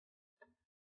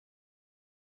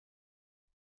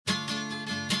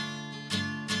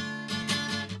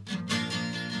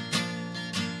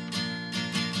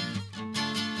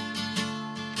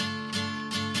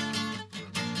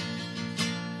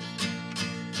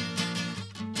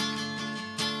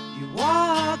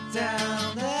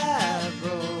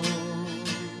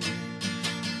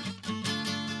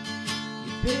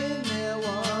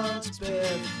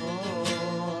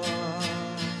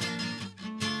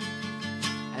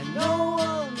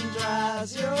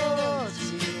as your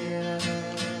tears,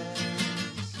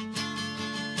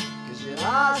 'cause you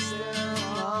lost them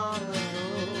long ago.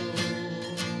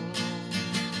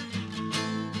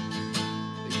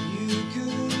 You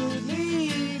could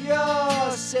leave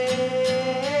yourself,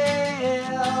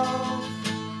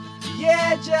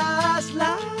 yeah, just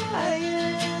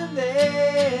lying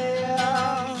there.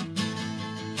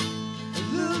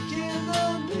 Look in the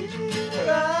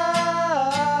mirror,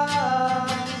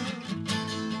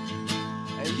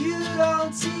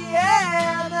 don't see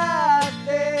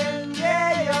anything,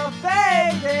 yeah, you're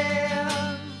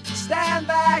fading. Stand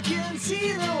back and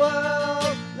see the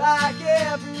world like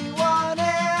everyone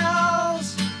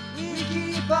else. We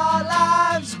keep our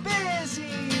lives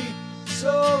busy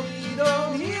so we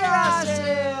don't hear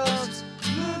ourselves.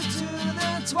 Look to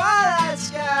the twilight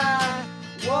sky,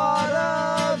 what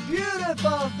a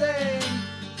beautiful thing.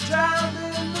 Drowned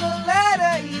in the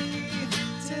letter E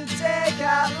to take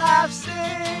out life's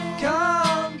sting.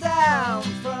 Come down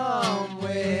from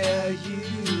where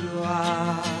you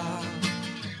are.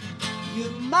 You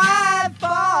might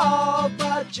fall,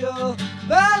 but you'll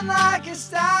burn like a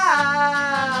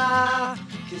star.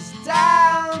 'Cause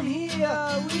down here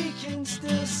we can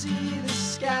still see the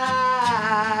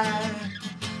sky.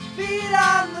 Feet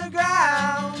on the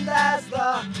ground as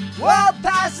the world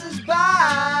passes by.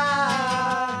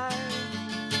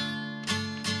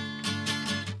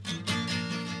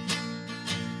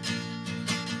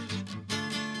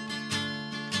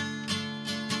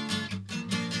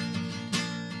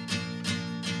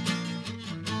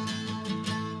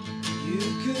 You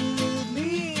could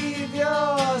leave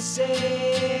yourself,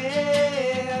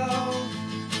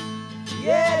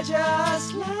 yeah,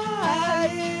 just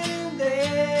lying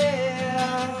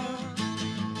there.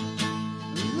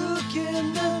 Look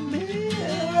in the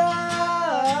mirror,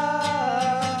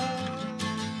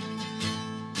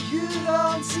 you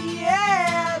don't see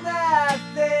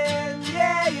anything,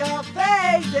 yeah, you're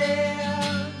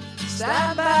fading.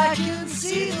 Stand back and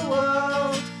see the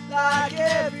world like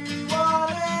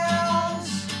everyone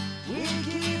else. We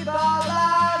keep our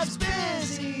lives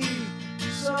busy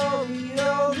so we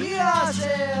don't hear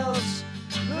ourselves.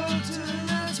 Look to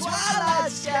the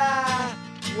twilight sky,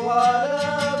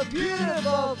 what a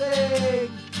beautiful thing.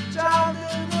 Drowned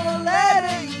in the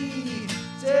letter E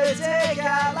to take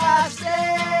out life's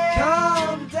sting.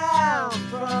 Come down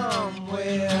from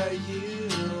where you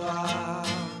are.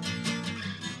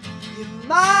 You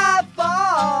might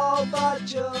fall, but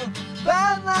you'll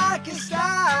burn like a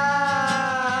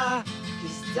star.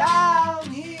 'Cause down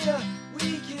here we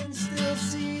can still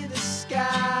see the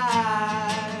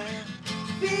sky.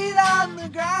 Feet on the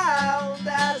ground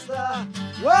as the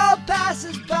world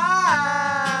passes by.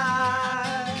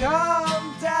 Come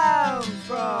down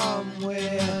from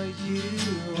where you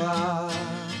are.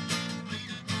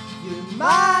 You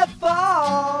might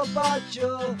fall, but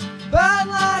you'll burn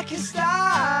like a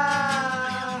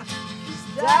star. 'Cause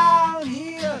down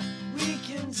here we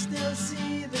can still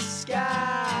see the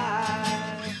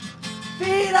sky.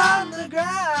 Feet on the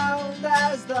ground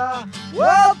as the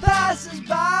world passes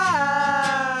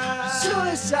by.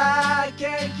 Suicide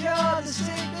can't cure the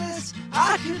sickness.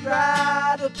 I could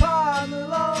ride upon the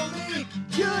lonely.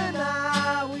 You and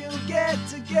I will get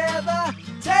together.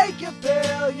 Take a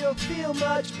pill, you'll feel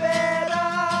much better.